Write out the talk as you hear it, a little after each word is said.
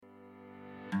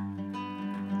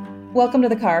Welcome to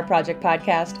the Kara Project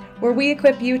podcast, where we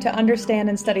equip you to understand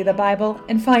and study the Bible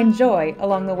and find joy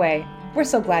along the way. We're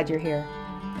so glad you're here.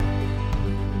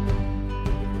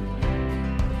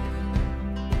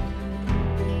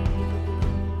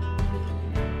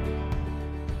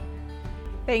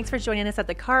 Thanks for joining us at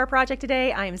the Kara Project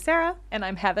today. I'm Sarah. And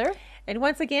I'm Heather. And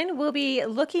once again, we'll be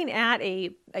looking at a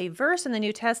verse in the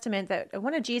New Testament that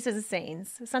one of Jesus'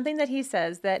 sayings, something that he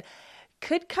says that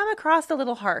could come across a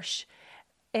little harsh.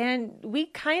 And we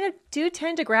kind of do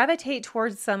tend to gravitate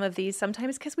towards some of these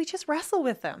sometimes because we just wrestle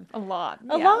with them. A lot.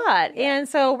 Yeah. And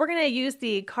so we're going to use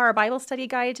the Kara Bible Study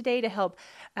Guide today to help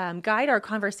guide our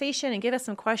conversation and give us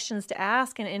some questions to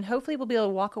ask. And hopefully we'll be able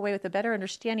to walk away with a better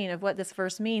understanding of what this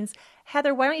verse means.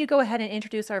 Heather, why don't you go ahead and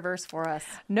introduce our verse for us?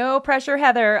 No pressure,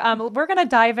 Heather. We're going to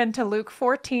dive into Luke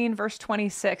 14, verse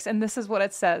 26. And this is what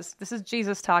it says. This is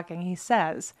Jesus talking. He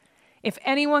says, "If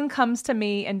anyone comes to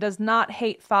me and does not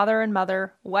hate father and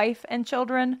mother, wife and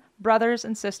children, brothers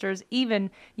and sisters,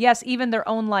 even their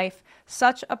own life,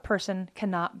 such a person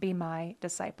cannot be my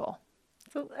disciple."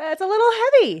 So it's a little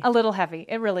heavy. A little heavy.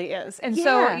 It really is. And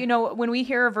so, when we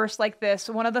hear a verse like this,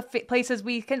 one of the places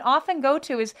we can often go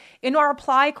to is in our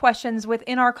apply questions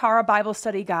within our Kara Bible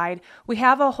Study Guide. We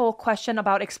have a whole question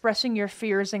about expressing your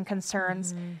fears and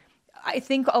concerns. Mm-hmm. I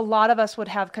think a lot of us would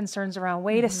have concerns around,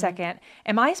 wait a second,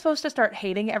 am I supposed to start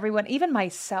hating everyone, even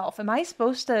myself? Am I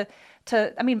supposed to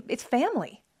it's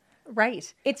family.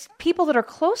 Right. It's people that are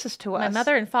closest to us. My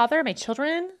mother and father, my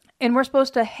children. And we're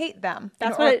supposed to hate them.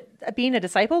 That's what being a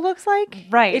disciple looks like?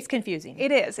 Right. It's confusing.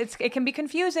 It is. It can be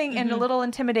confusing and a little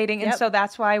intimidating. And so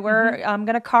that's why we're going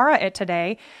to Kara it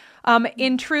today.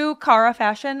 In true Kara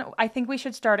fashion, I think we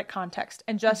should start at context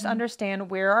and just understand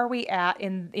where are we at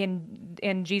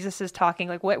in Jesus's talking,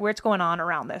 like what's going on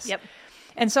around this. Yep.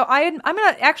 And so I'm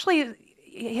going to actually,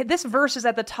 this verse is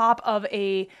at the top of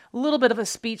a little bit of a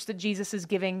speech that Jesus is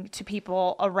giving to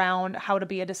people around how to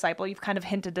be a disciple. You've kind of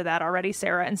hinted to that already,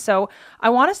 Sarah. And so I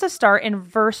want us to start in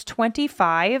verse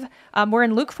 25. We're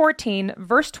in Luke 14,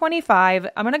 verse 25.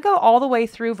 I'm going to go all the way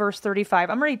through verse 35.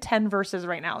 I'm reading 10 verses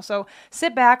right now. So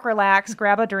sit back, relax,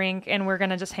 grab a drink, and we're going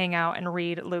to just hang out and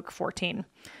read Luke 14.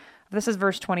 This is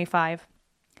verse 25.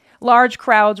 Large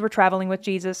crowds were traveling with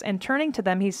Jesus, and turning to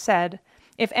them, he said,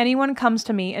 "If anyone comes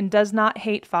to me and does not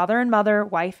hate father and mother,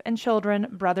 wife and children,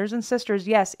 brothers and sisters,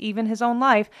 yes, even his own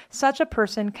life, such a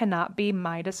person cannot be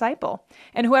my disciple.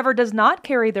 And whoever does not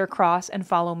carry their cross and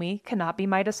follow me cannot be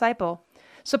my disciple.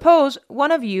 Suppose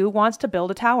one of you wants to build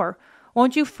a tower.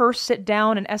 Won't you first sit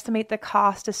down and estimate the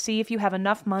cost to see if you have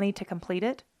enough money to complete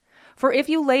it? For if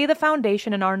you lay the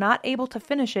foundation and are not able to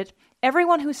finish it,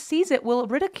 everyone who sees it will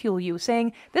ridicule you,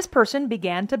 saying, 'This person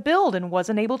began to build and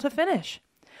wasn't able to finish.'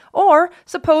 Or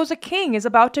suppose a king is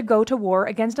about to go to war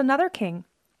against another king.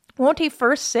 Won't he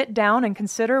first sit down and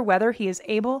consider whether he is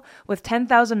able with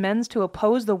 10,000 men to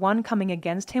oppose the one coming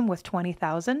against him with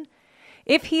 20,000?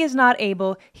 If he is not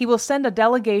able, he will send a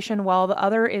delegation while the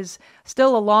other is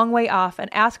still a long way off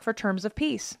and ask for terms of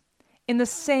peace. In the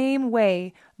same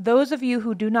way, those of you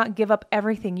who do not give up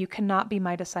everything, you cannot be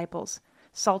my disciples.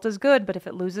 Salt is good, but if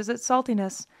it loses its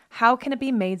saltiness, how can it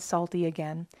be made salty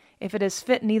again? If it is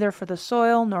fit neither for the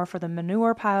soil nor for the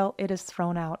manure pile, it is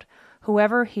thrown out.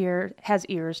 Whoever has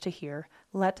ears to hear,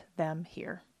 let them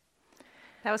hear."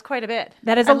 That was quite a bit.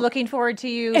 I'm looking forward to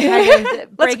you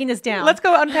breaking this down. Let's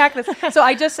go unpack this. So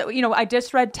I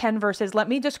just read 10 verses. Let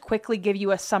me just quickly give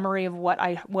you a summary of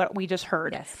what we just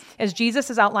heard. Yes. As Jesus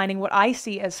is outlining what I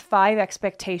see as 5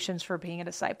 expectations for being a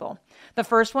disciple. The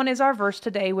first one is our verse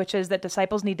today, which is that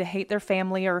disciples need to hate their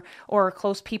family or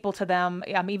close people to them,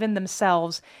 even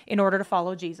themselves, in order to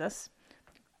follow Jesus.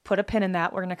 Put a pin in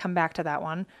that. We're going to come back to that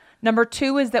one. Number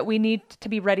 2 is that we need to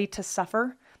be ready to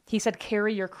suffer. He said,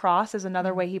 carry your cross is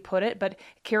another way he put it, but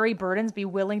carry burdens, be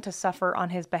willing to suffer on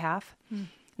his behalf.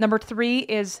 Number 3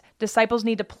 is disciples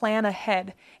need to plan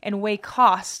ahead and weigh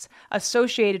costs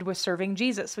associated with serving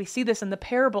Jesus. We see this in the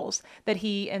parables that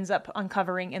he ends up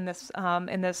uncovering in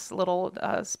this little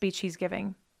speech he's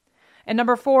giving. And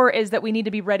number 4 is that we need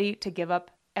to be ready to give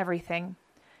up everything.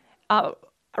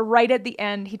 Right at the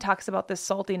end, he talks about this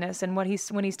saltiness, and when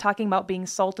he's talking about being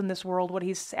salt in this world, what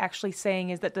he's actually saying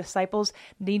is that disciples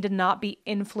need to not be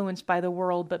influenced by the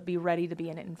world, but be ready to be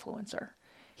an influencer.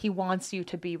 He wants you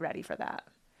to be ready for that.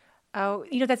 Oh,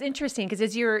 that's interesting because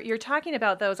as you're talking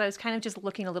about those, I was kind of just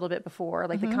looking a little bit before,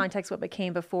 like the context, what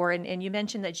became before. And you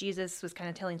mentioned that Jesus was kind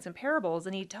of telling some parables,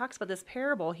 and he talks about this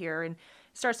parable here, and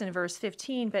it starts in verse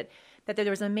 15, but that there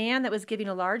was a man that was giving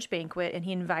a large banquet, and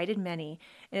he invited many.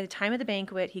 And at the time of the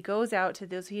banquet, he goes out to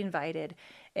those he invited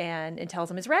and tells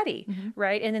them it's ready,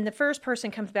 right? And then the first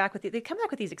person comes back they come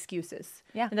back with these excuses.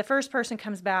 Yeah. And the first person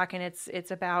comes back, and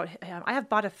it's about, I have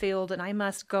bought a field, and I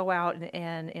must go out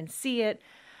and see it.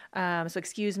 So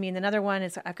excuse me. And another one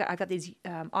is I've got these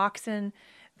oxen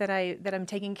that I'm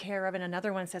taking care of, and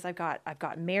another one says I've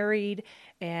got married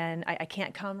and I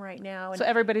can't come right now. And so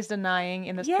everybo's denying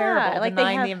in this parable, like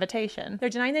denying the invitation. They're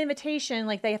denying the invitation,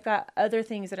 like they've got other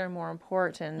things that are more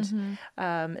important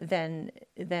than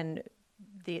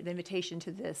the invitation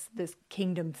to this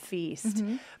kingdom feast.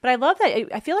 But I love that.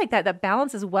 I feel like that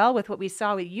balances well with what we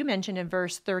saw. You mentioned in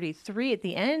verse 33 at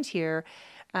the end here,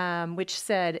 which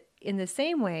said, in the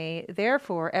same way,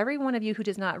 therefore, every one of you who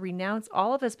does not renounce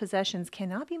all of his possessions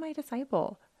cannot be my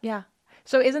disciple. Yeah.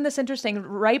 So isn't this interesting?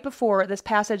 Right before this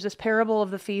passage, this parable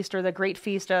of the feast or the great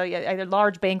feast, a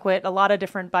large banquet, a lot of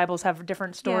different Bibles have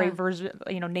different story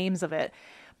names of it.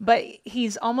 But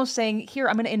he's almost saying, here,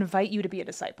 I'm going to invite you to be a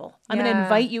disciple. I'm going to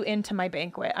invite you into my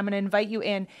banquet. I'm going to invite you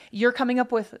in. You're coming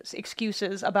up with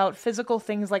excuses about physical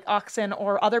things like oxen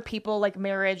or other people like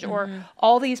marriage or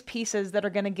all these pieces that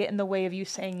are going to get in the way of you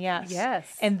saying yes.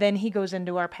 Yes. And then he goes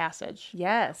into our passage.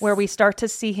 Yes. Where we start to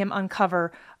see him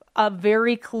uncover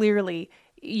very clearly,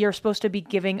 you're supposed to be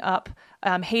giving up,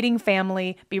 hating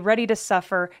family, be ready to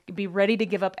suffer, be ready to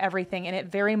give up everything. And it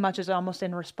very much is almost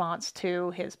in response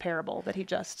to his parable that he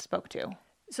just spoke to.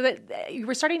 So that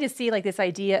we're starting to see like this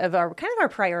idea of our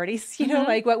priorities,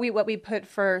 like what we put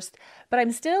first. But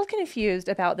I'm still confused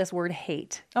about this word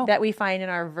hate that we find in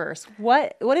our verse.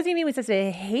 What does he mean when he says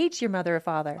to hate your mother or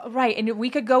father? Right. And we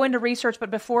could go into research,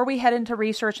 but before we head into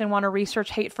research and want to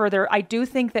research hate further, I do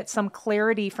think that some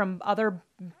clarity from other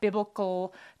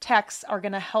biblical texts are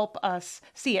going to help us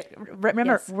see it.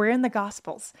 Remember, we're in the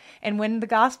Gospels. And when the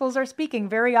Gospels are speaking,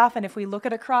 very often, if we look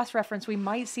at a cross-reference, we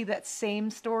might see that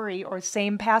same story or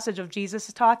same passage of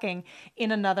Jesus talking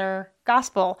in another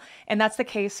gospel. And that's the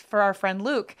case for our friend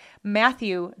Luke.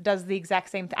 Matthew does the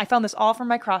exact same thing. I found this all from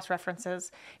my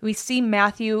cross-references. We see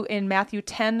Matthew in Matthew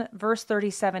 10, verse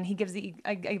 37. He gives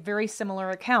a very similar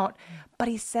account, but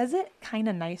he says it kind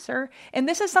of nicer. And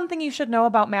this is something you should know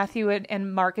about Matthew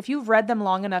and Mark. If you've read them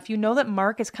long enough, you know that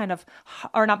Mark is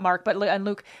not Mark, but and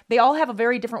Luke, they all have a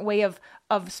very different way of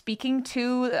speaking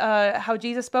to how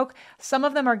Jesus spoke. Some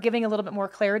of them are giving a little bit more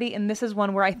clarity, and this is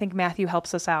one where I think Matthew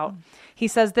helps us out. He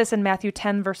says this in Matthew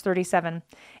 10, verse 37.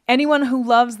 Anyone who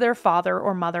loves their father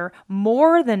or mother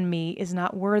more than me is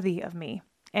not worthy of me.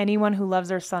 Anyone who loves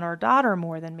their son or daughter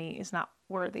more than me is not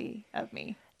worthy of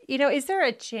me. Is there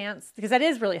a chance, because that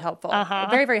is really helpful,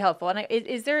 very, very helpful. And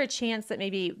is there a chance that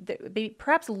maybe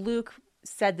perhaps Luke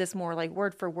said this more like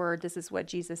word for word, this is what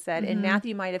Jesus said, and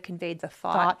Matthew might have conveyed the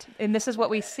thought. And this is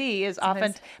what we see is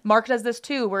often, Mark does this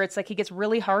too, where it's like he gets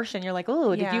really harsh and you're like,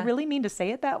 oh, did you really mean to say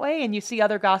it that way? And you see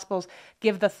other Gospels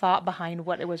give the thought behind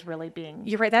what it was really being.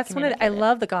 You're right. That's I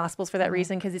love the Gospels for that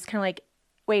reason, because it's kind of like,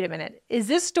 wait a minute, is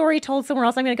this story told somewhere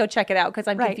else? I'm going to go check it out because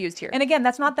I'm confused here. And again,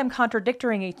 that's not them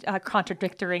contradicting each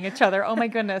other. Oh my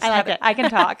goodness. I like it. I can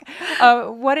talk.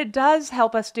 What it does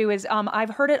help us do is, I've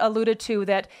heard it alluded to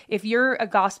that if you're a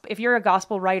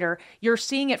gospel writer, you're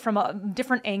seeing it from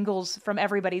different angles from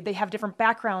everybody. They have different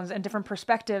backgrounds and different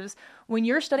perspectives. When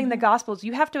you're studying the Gospels,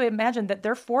 you have to imagine that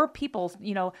there are four people,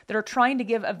 that are trying to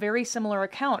give a very similar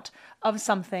account of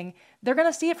something. They're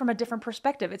going to see it from a different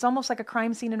perspective. It's almost like a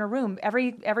crime scene in a room.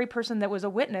 Every person that was a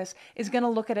witness is going to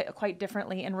look at it quite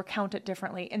differently and recount it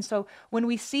differently. And so when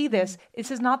we see this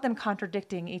is not them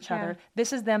contradicting each other.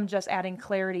 This is them just adding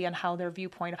clarity on how their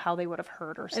viewpoint of how they would have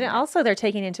heard or seen. And also they're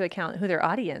taking into account who their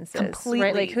audience is. Completely.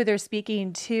 Right? Like who they're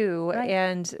speaking to. Right.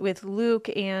 And with Luke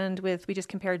and we just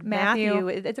compared Matthew,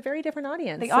 it's a very different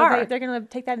audience. They're going to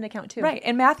take that into account too. Right.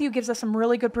 And Matthew gives us some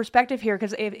really good perspective here,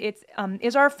 because it's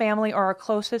is our family or our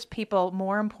closest people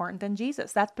more important than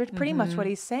Jesus? That's pretty much what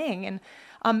he's saying.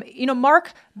 And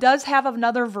Mark does have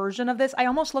another version of this. I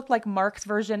almost look like Mark's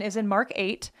version is in Mark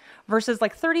 8, verses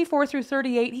like 34 through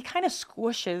 38. He kind of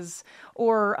squishes,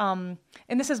 and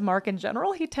this is Mark in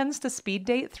general, he tends to speed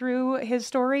date through his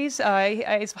stories,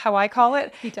 is how I call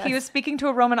it. He was speaking to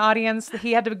a Roman audience.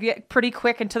 He had to get pretty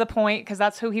quick and to the point because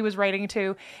that's who he was writing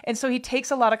to. And so he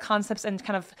takes a lot of concepts and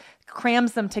kind of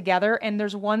crams them together. And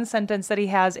there's one sentence that he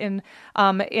has in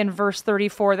verse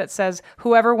 34 that says,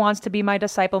 whoever wants to be my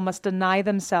disciple must deny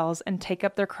themselves and take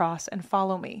up their cross and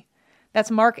follow me.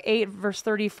 That's Mark 8, verse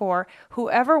 34.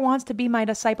 Whoever wants to be my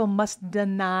disciple must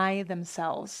deny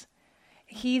themselves.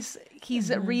 He's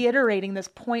reiterating this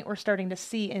point we're starting to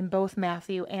see in both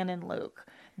Matthew and in Luke,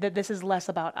 that this is less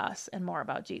about us and more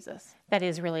about Jesus. That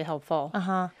is really helpful.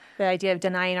 The idea of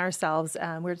denying ourselves.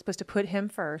 We're supposed to put him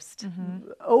first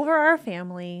over our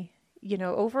family,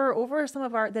 over some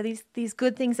of these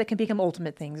good things that can become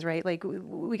ultimate things, right? Like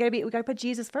we gotta put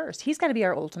Jesus first. He's got to be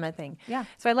our ultimate thing. Yeah.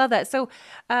 So I love that. So,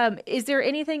 is there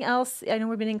anything else? I know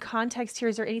we've been in context here.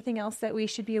 Is there anything else that we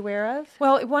should be aware of?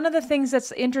 Well, one of the things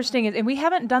that's interesting is, and we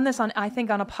haven't done this on a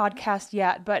podcast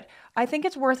yet, but I think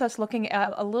it's worth us looking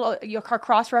at a little our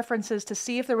cross references to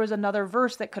see if there was another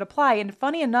verse that could apply. And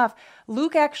funny enough,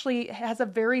 Luke actually has a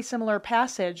very similar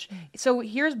passage. So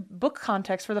here's book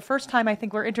context for the first time. I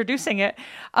think we're introducing it,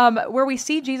 where we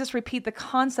see Jesus repeat the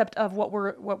concept of what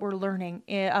we're learning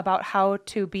about how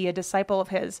to be a disciple of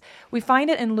his. We find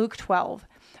it in Luke 12.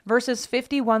 Verses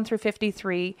 51 through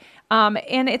 53.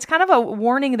 And it's kind of a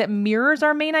warning that mirrors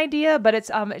our main idea, but it's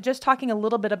just talking a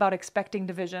little bit about expecting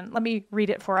division. Let me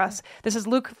read it for us. This is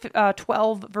Luke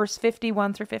 12, verse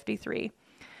 51 through 53.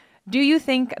 Do you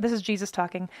think, this is Jesus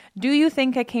talking, do you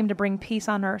think I came to bring peace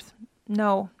on earth?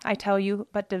 No, I tell you,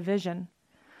 but division.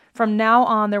 From now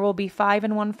on, there will be 5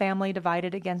 in one family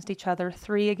divided against each other,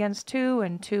 3 against 2,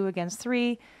 and 2 against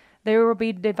 3. There will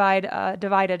be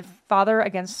divided father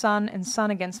against son, and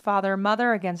son against father,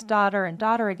 mother against daughter, and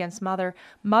daughter against mother,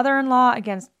 mother-in-law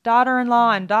against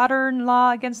daughter-in-law, and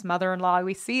daughter-in-law against mother-in-law.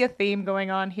 We see a theme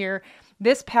going on here.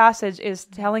 This passage is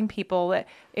telling people that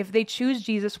if they choose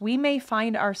Jesus, we may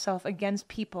find ourselves against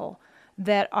people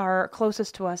that are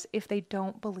closest to us if they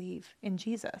don't believe in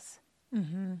Jesus.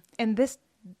 And this,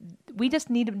 we just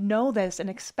need to know this and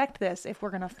expect this if we're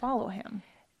going to follow him.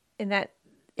 And that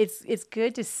it's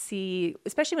good to see,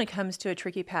 especially when it comes to a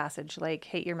tricky passage like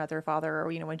hate your mother or father, or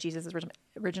when Jesus'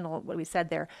 original what we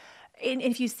said there. And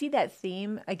if you see that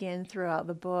theme again throughout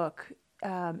the book,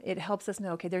 it helps us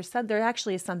know, okay, there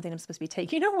actually is something I'm supposed to be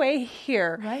taking away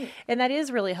here, right? And that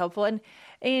is really helpful. And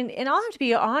I'll have to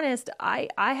be honest, I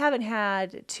have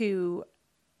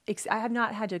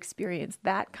not had to experience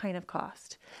that kind of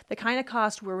cost, the kind of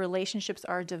cost where relationships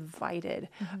are divided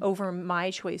over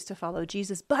my choice to follow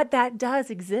Jesus. But that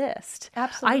does exist.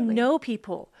 Absolutely. I know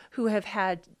people who have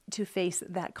had to face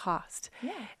that cost.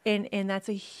 Yeah. And that's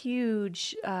a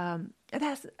huge, I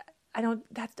don't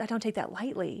take that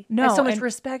lightly. No. I have so much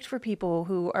respect for people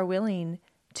who are willing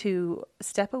to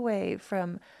step away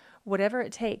from whatever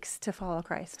it takes to follow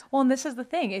Christ. Well, and this is the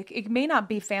thing. It may not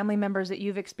be family members that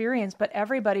you've experienced, but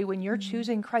everybody, when you're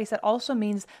choosing Christ, that also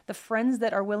means the friends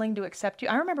that are willing to accept you.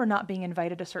 I remember not being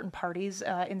invited to certain parties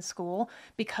in school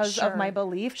because of my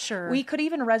belief. Sure. We could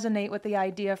even resonate with the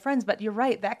idea of friends, but you're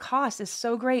right. That cost is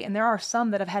so great. And there are some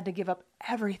that have had to give up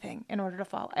everything in order to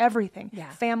follow. Everything. Yeah.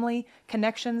 Family,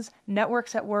 connections,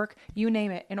 networks at work, you name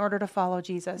it, in order to follow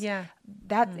Jesus. Yeah.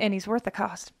 And he's worth the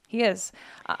cost. He is.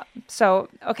 So,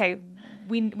 okay,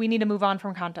 we need to move on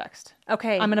from context.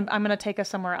 Okay. I'm gonna take us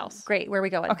somewhere else. Great. Where are we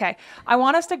going? Okay. I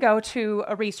want us to go to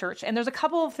a research, and there's a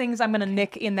couple of things I'm gonna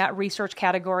nick in that research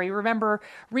category. Remember,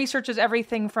 research is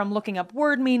everything from looking up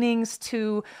word meanings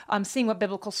to seeing what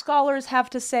biblical scholars have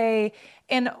to say.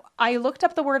 And I looked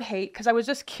up the word hate because I was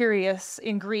just curious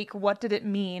in Greek, what did it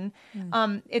mean?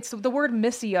 It's the word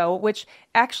misio, which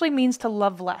actually means to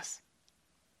love less.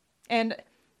 And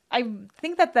I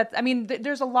think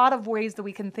there's a lot of ways that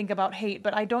we can think about hate,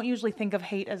 but I don't usually think of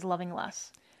hate as loving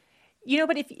less.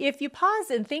 But if you pause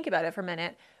and think about it for a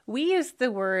minute, we use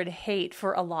the word hate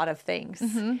for a lot of things.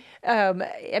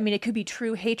 It could be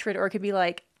true hatred, or it could be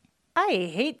like, I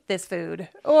hate this food,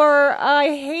 or I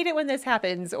hate it when this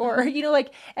happens, or,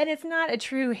 and it's not a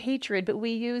true hatred, but we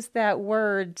use that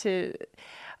word to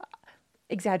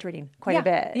exaggerating quite a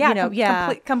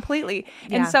bit. Completely.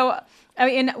 Yeah. And so,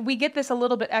 we get this a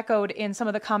little bit echoed in some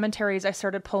of the commentaries I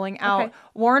started pulling out. Okay.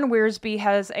 Warren Wiersbe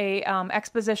has a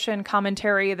exposition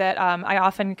commentary that I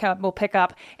often will pick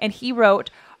up, and he wrote,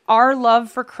 "Our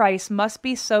love for Christ must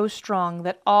be so strong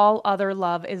that all other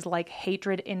love is like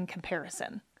hatred in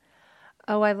comparison."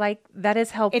 Oh, I like that.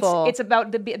 Is helpful. It's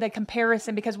about the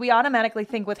comparison, because we automatically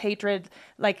think with hatred,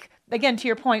 like, again, to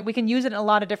your point, we can use it in a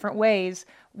lot of different ways.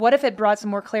 What if it brought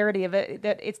some more clarity of it,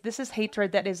 that this is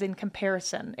hatred that is in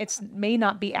comparison? It may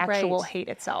not be actual hate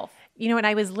itself. And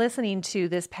I was listening to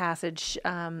this passage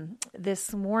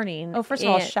this morning. Oh, first of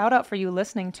all, shout out for you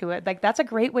listening to it. Like, that's a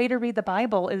great way to read the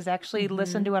Bible, is actually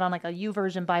listen to it on like a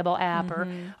YouVersion Bible app or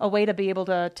a way to be able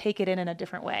to take it in a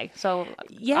different way. So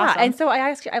yeah, awesome. and so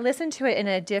I listened to it in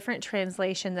a different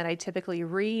translation that I typically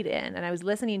read in, and I was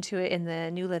listening to it in the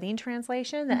New Living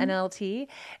Translation, the NLT,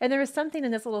 and there was something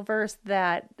in this little verse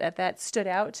that stood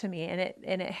out to me, and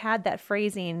it had that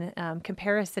phrasing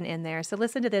comparison in there. So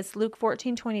listen to this. Luke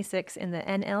 14:26 in the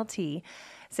NLT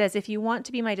says, "If you want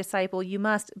to be my disciple, you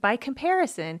must, by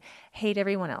comparison, hate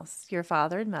everyone else, your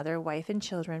father and mother, wife and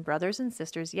children, brothers and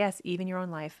sisters, yes, even your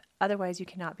own life. Otherwise, you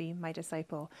cannot be my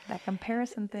disciple." That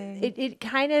comparison thing. It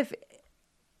kind of,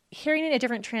 hearing in a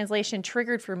different translation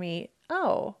triggered for me,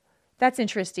 oh, that's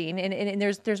interesting. And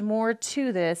there's more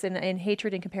to this, and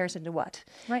hatred in comparison to what?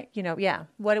 Right.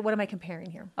 What am I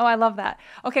comparing here? Oh, I love that.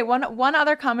 Okay, one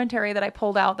other commentary that I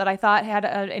pulled out that I thought had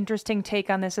an interesting take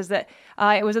on this is that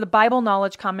it was the Bible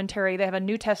Knowledge Commentary. They have a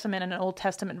New Testament and an Old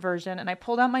Testament version, and I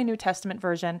pulled out my New Testament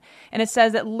version, and it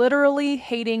says that literally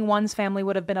hating one's family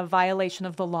would have been a violation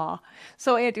of the law.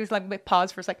 So it was like,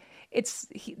 pause for a sec.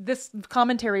 This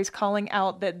commentary is calling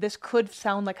out that this could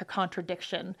sound like a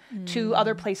contradiction to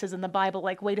other places in the Bible.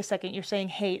 Like, wait a second, you're saying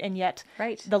hate, and yet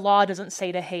the law doesn't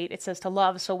say to hate; it says to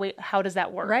love. So wait, how does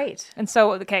that work? Right. And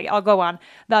so, okay, I'll go on.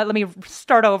 Let me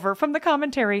start over from the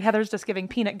commentary. Heather's just giving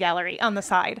peanut gallery on the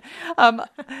side.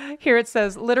 Here it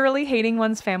says, literally hating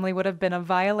one's family would have been a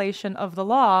violation of the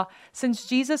law. Since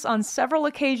Jesus on several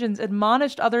occasions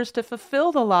admonished others to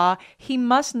fulfill the law, he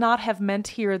must not have meant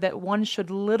here that one should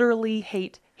literally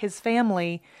hate his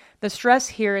family. The stress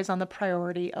here is on the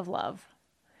priority of love.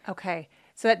 Okay.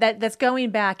 So that's going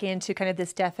back into kind of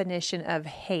this definition of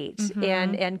hate.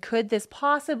 And could this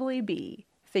possibly be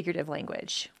figurative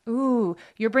language? Ooh,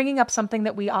 you're bringing up something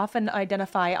that we often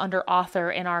identify under author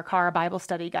in our Cara Bible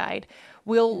Study Guide.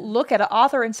 We'll look at an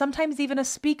author and sometimes even a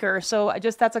speaker. So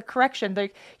that's a correction.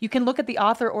 You can look at the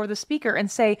author or the speaker and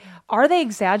say, are they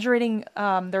exaggerating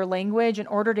their language in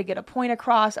order to get a point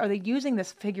across? Are they using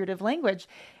this figurative language?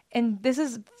 And this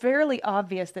is fairly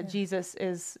obvious that Jesus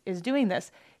is doing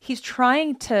this. He's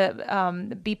trying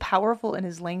to be powerful in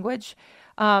his language.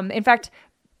 In fact,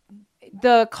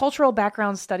 the Cultural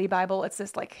Background Study Bible, it's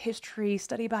this like history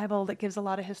study Bible that gives a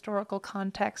lot of historical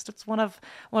context. It's one of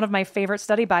my favorite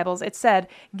study Bibles. It said,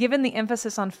 given the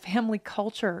emphasis on family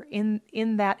culture in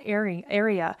that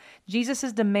area,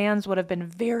 Jesus's demands would have been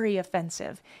very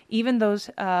offensive, even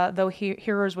though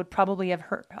hearers would probably have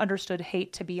understood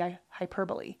hate to be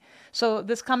hyperbole. So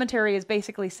this commentary is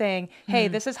basically saying, hey,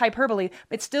 this is hyperbole.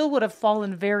 It still would have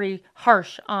fallen very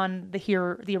harsh on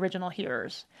the original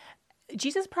hearers.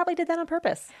 Jesus probably did that on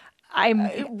purpose.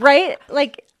 Right?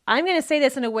 Like, I'm going to say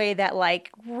this in a way that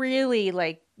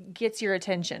really gets your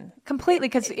attention. Completely,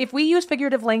 because if we use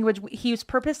figurative language, he's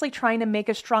purposely trying to make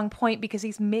a strong point because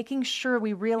he's making sure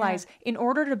we realize in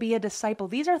order to be a disciple,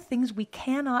 these are things we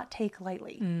cannot take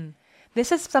lightly.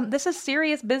 This is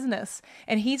serious business.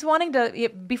 And he's wanting to,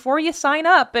 before you sign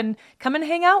up and come and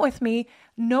hang out with me,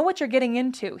 know what you're getting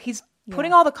into. He's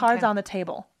putting all the cards on the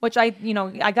table, which I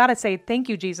got to say thank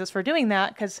you, Jesus, for doing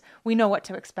that, because we know what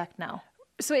to expect now.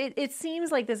 So it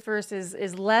seems like this verse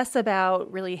is less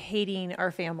about really hating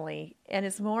our family, and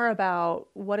it's more about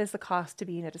what is the cost to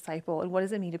being a disciple, and what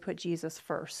does it mean to put Jesus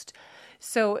first.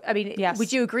 So, I mean,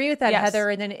 would you agree with that, Heather?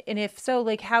 And if so,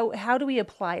 how do we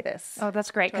apply this? Oh,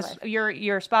 that's great, because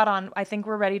you're spot on. I think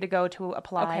we're ready to go to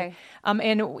apply. Okay.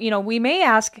 And we may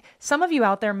ask, some of you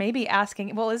out there may be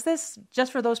asking, well, is this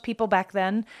just for those people back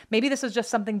then? Maybe this is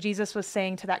just something Jesus was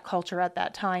saying to that culture at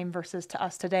that time versus to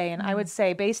us today. And I would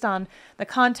say, based on the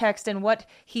context and what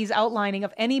he's outlining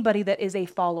of anybody that is a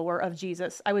follower of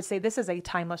Jesus, I would say this is a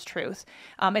timeless truth.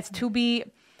 It's to be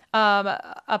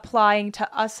applying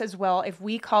to us as well. If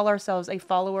we call ourselves a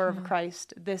follower of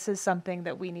Christ, this is something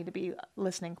that we need to be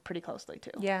listening pretty closely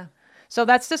to. Yeah. So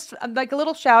that's just like a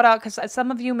little shout out, because some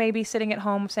of you may be sitting at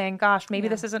home saying, gosh, maybe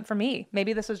this isn't for me.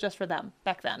 Maybe this was just for them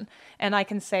back then. And I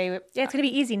can say, it's going to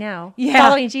be easy now. Yeah.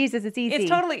 Following Jesus, it's easy. It's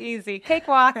totally easy.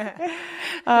 Cakewalk.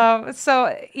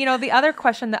 So, the other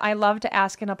question that I love to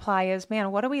ask and apply is,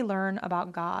 man, what do we learn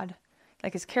about God?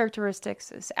 Like his characteristics,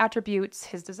 his attributes,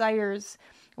 his desires.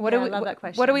 I love that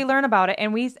question. What do we learn about it?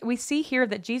 And we see here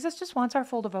that Jesus just wants our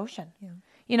full devotion. Yeah.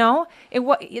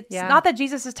 It's not that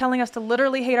Jesus is telling us to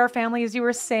literally hate our family, as you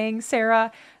were saying,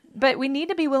 Sarah, but we need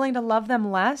to be willing to love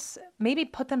them less, maybe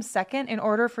put them second in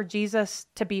order for Jesus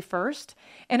to be first.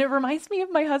 And it reminds me of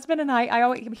my husband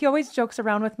and he always jokes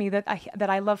around with me that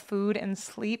I love food and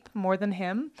sleep more than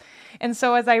him. And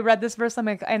so as I read this verse,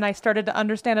 and I started to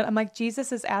understand it, I'm like,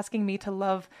 Jesus is asking me to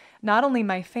love not only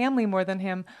my family more than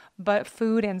him, but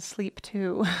food and sleep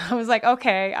too. I was like,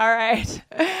 okay, all right.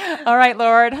 All right,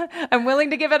 Lord, I'm willing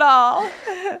to give it all.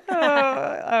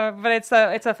 But it's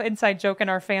a inside joke in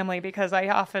our family because I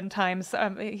oftentimes,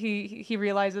 he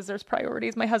realizes there's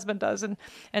priorities. My husband does.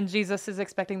 And Jesus is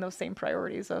expecting those same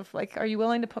priorities of like, are you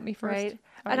willing to put me first? Right.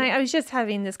 And I was just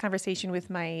having this conversation with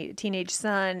my teenage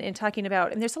son and talking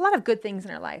about, and there's a lot of good things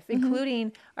in our life,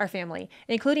 including our family,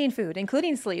 including food,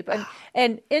 including sleep,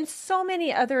 and so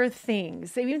many other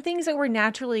things, even things that we're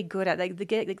naturally good at, like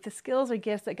the skills or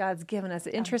gifts that God's given us,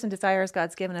 the interests and desires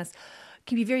God's given us,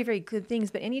 can be very, very good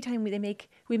things. But anytime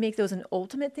we make those an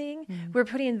ultimate thing, we're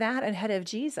putting that ahead of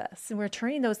Jesus, and we're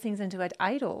turning those things into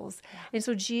idols. Yeah. And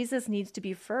so Jesus needs to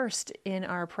be first in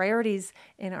our priorities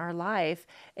in our life.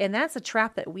 And that's a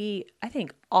trap that we, I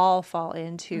think, all fall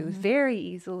into very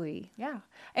easily. Yeah.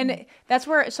 And that's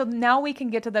where, so now we can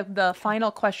get to the final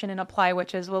question and apply,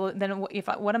 which is, well, then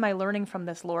what am I learning from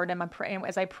this, Lord? Am I praying,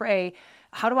 as I pray,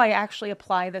 how do I actually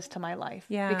apply this to my life?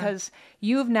 Yeah. Because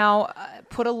you've now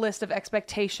put a list of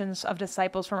expectations of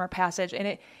disciples from our passage,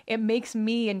 and it makes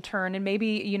me in turn, and maybe,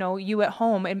 you at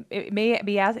home, and it may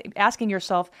be asking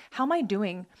yourself, how am I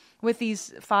doing with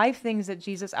these 5 things that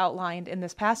Jesus outlined in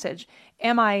this passage?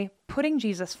 Am I putting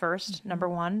Jesus first, number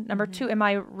 1? Number 2, am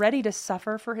I ready to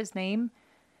suffer for his name?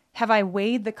 Have I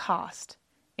weighed the cost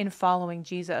in following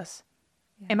Jesus?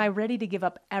 Yeah. Am I ready to give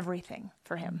up everything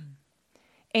for him?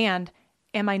 And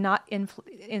am I not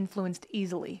influenced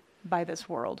easily by this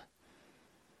world?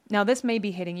 Now, this may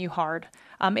be hitting you hard.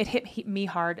 It hit me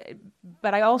hard,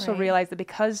 but I also realize that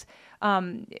because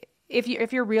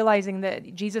if you're realizing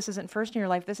that Jesus isn't first in your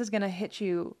life, this is going to hit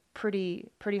you pretty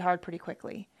hard pretty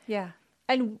quickly. Yeah,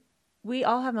 and we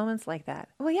all have moments like that.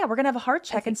 Well, yeah, we're going to have a heart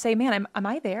check and say, man, am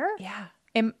I there? Yeah.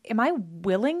 Am I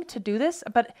willing to do this?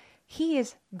 But he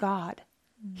is God.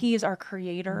 He is our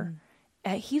creator.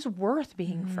 He's worth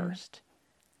being first.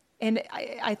 And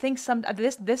I think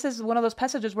this is one of those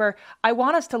passages where I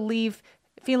want us to leave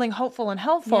feeling hopeful and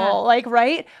helpful,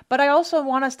 right? But I also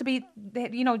want us to be,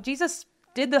 Jesus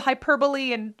did the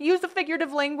hyperbole and used the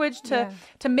figurative language to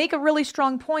make a really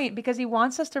strong point, because he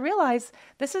wants us to realize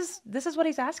this is what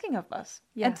he's asking of us.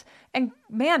 Yeah. And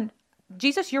man,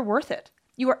 Jesus, you're worth it.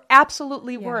 You are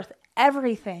absolutely worth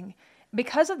everything.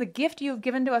 Because of the gift you've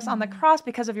given to us on the cross,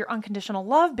 because of your unconditional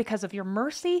love, because of your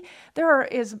mercy, there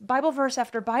is Bible verse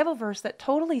after Bible verse that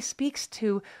totally speaks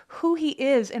to who he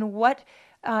is and what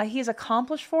he has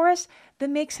accomplished for us that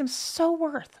makes him so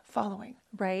worth following.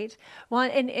 Right. Well,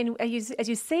 and as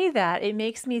you say that, it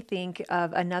makes me think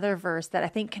of another verse that I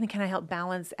think can kind of help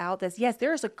balance out this. Yes,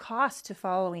 there is a cost to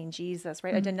following Jesus,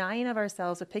 right? A denying of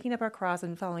ourselves, of picking up our cross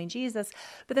and following Jesus.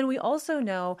 But then we also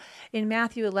know in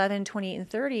Matthew 11, 28 and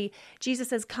 30, Jesus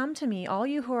says, "Come to me, all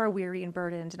you who are weary and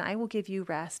burdened, and I will give you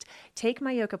rest. Take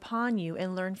my yoke upon you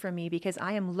and learn from me, because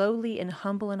I am lowly and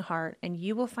humble in heart, and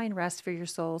you will find rest for your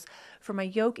souls. For my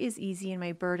yoke is easy and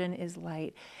my burden is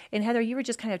light." And Heather, you were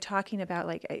just kind of talking about,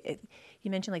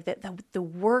 you mentioned like the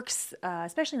works,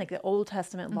 especially like the Old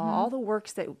Testament law, all the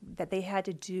works that they had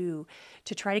to do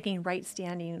to try to gain right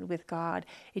standing with God.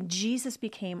 And Jesus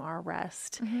became our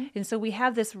rest. And so we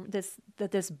have this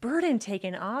burden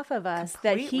taken off of us,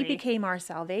 completely. That he became our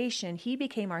salvation. He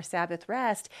became our Sabbath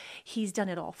rest. He's done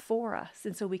it all for us.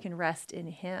 And so we can rest in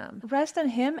him. Rest in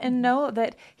him and know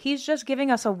that he's just giving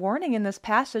us a warning in this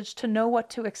passage to know what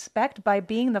to expect by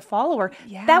being the follower.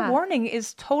 Yeah. That warning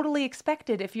is totally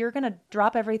expected. If you're going to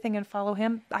drop everything and follow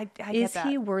him, I get that. Is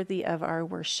he worthy of our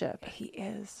worship? He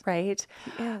is. Right?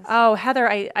 He is. Oh, Heather,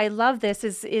 I love this.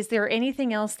 Is there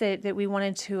anything else that we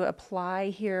wanted to apply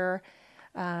here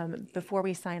before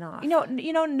we sign off?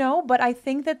 No, but I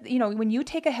think that, when you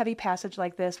take a heavy passage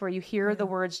like this, where you hear the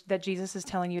words that Jesus is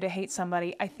telling you to hate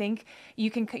somebody, I think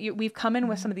we've come in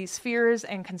with some of these fears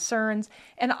and concerns.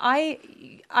 And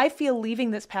I feel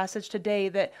leaving this passage today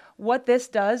that what this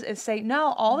does is say,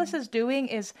 no, all this is doing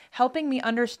is helping me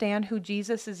understand who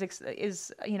Jesus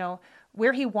is,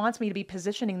 where he wants me to be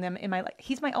positioning them in my life.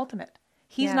 He's my ultimate.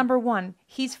 He's number one.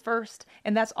 He's first.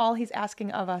 And that's all he's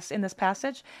asking of us in this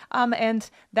passage. And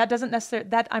that doesn't necessarily,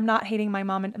 that I'm not hating my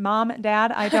mom and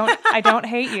dad. I don't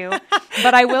hate you,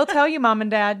 but I will tell you, mom and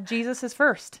dad, Jesus is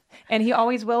first, and he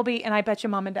always will be. And I bet you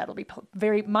my mom and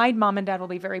dad will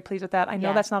be very pleased with that. I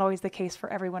know that's not always the case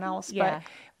for everyone else, but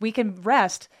we can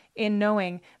rest in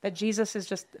knowing that Jesus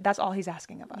is that's all he's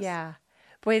asking of us. Yeah.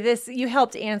 Boy, you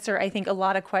helped answer, I think, a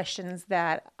lot of questions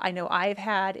that I know I've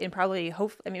had, and probably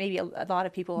maybe a lot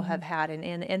of people have had,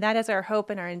 and that is our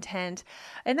hope and our intent.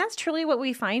 And that's truly what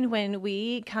we find when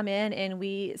we come in and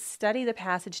we study the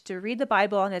passage, to read the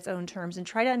Bible on its own terms and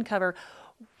try to uncover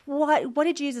what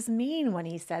did Jesus mean when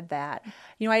he said that?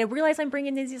 I realize I'm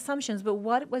bringing these assumptions, but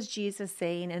what was Jesus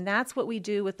saying? And that's what we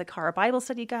do with the Cara Bible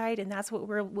Study Guide, and that's what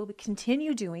we'll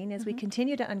continue doing as we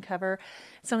continue to uncover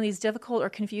some of these difficult or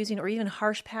confusing or even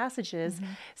harsh passages.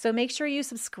 So make sure you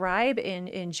subscribe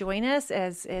and join us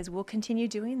as we'll continue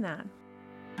doing that.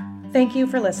 Thank you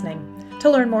for listening. To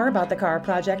learn more about the Cara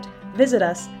Project, visit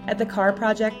us at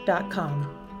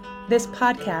thecaraproject.com. This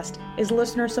podcast is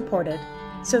listener supported,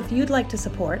 so if you'd like to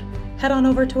support, head on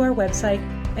over to our website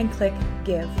and click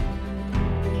Give.